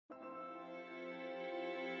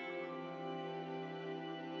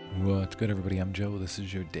What's good, everybody? I'm Joe. This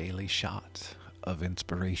is your daily shot of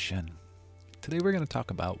inspiration. Today we're going to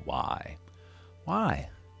talk about why. Why?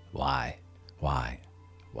 Why? Why?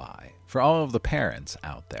 Why? For all of the parents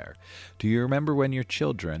out there, do you remember when your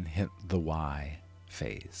children hit the why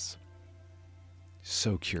phase?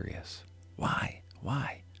 So curious. Why?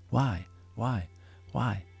 Why? Why? Why?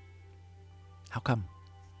 Why? How come?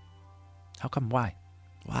 How come? Why?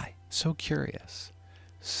 Why? So curious.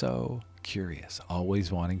 So curious,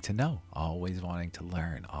 always wanting to know, always wanting to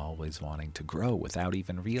learn, always wanting to grow without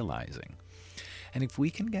even realizing. And if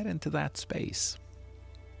we can get into that space,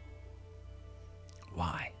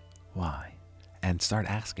 why, and start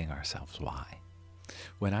asking ourselves why.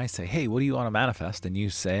 When I say, hey, what do you want to manifest? And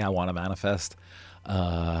you say, I want to manifest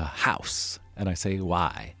a house. And I say,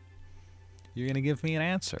 why? You're going to give me an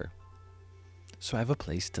answer. So I have a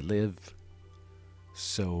place to live.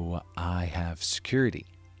 So I have security.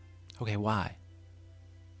 Okay, why?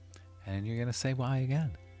 And you're going to say why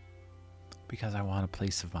again? Because I want a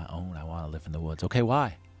place of my own. I want to live in the woods. Okay,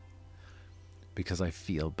 why? Because I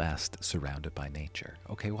feel best surrounded by nature.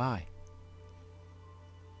 Okay, why?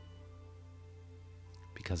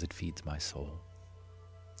 Because it feeds my soul.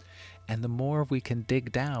 And the more we can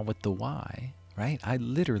dig down with the why, right? I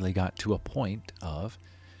literally got to a point of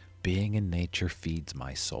being in nature feeds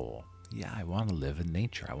my soul. Yeah, I want to live in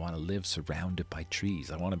nature. I want to live surrounded by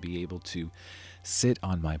trees. I want to be able to sit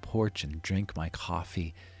on my porch and drink my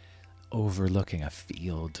coffee overlooking a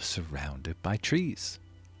field surrounded by trees.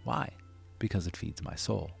 Why? Because it feeds my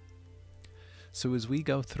soul. So as we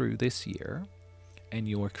go through this year and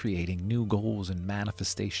you're creating new goals and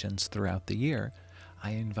manifestations throughout the year, I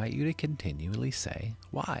invite you to continually say,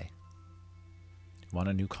 why? Want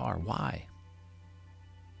a new car? Why?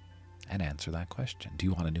 And answer that question. Do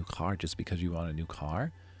you want a new car just because you want a new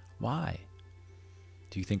car? Why?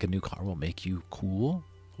 Do you think a new car will make you cool?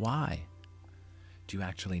 Why? Do you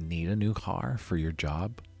actually need a new car for your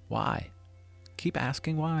job? Why? Keep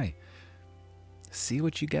asking why. See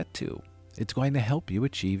what you get to. It's going to help you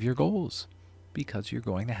achieve your goals because you're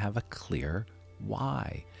going to have a clear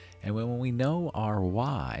why. And when we know our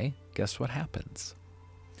why, guess what happens?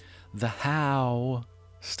 The how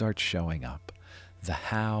starts showing up. The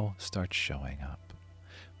how starts showing up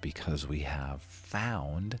because we have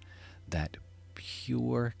found that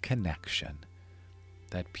pure connection,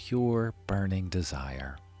 that pure burning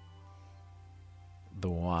desire.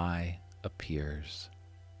 The why appears.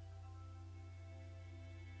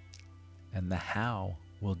 And the how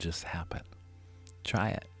will just happen. Try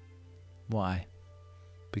it. Why?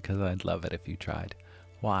 Because I'd love it if you tried.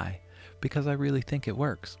 Why? Because I really think it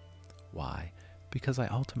works. Why? Because I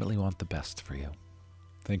ultimately want the best for you.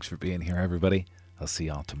 Thanks for being here, everybody. I'll see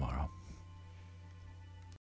y'all tomorrow.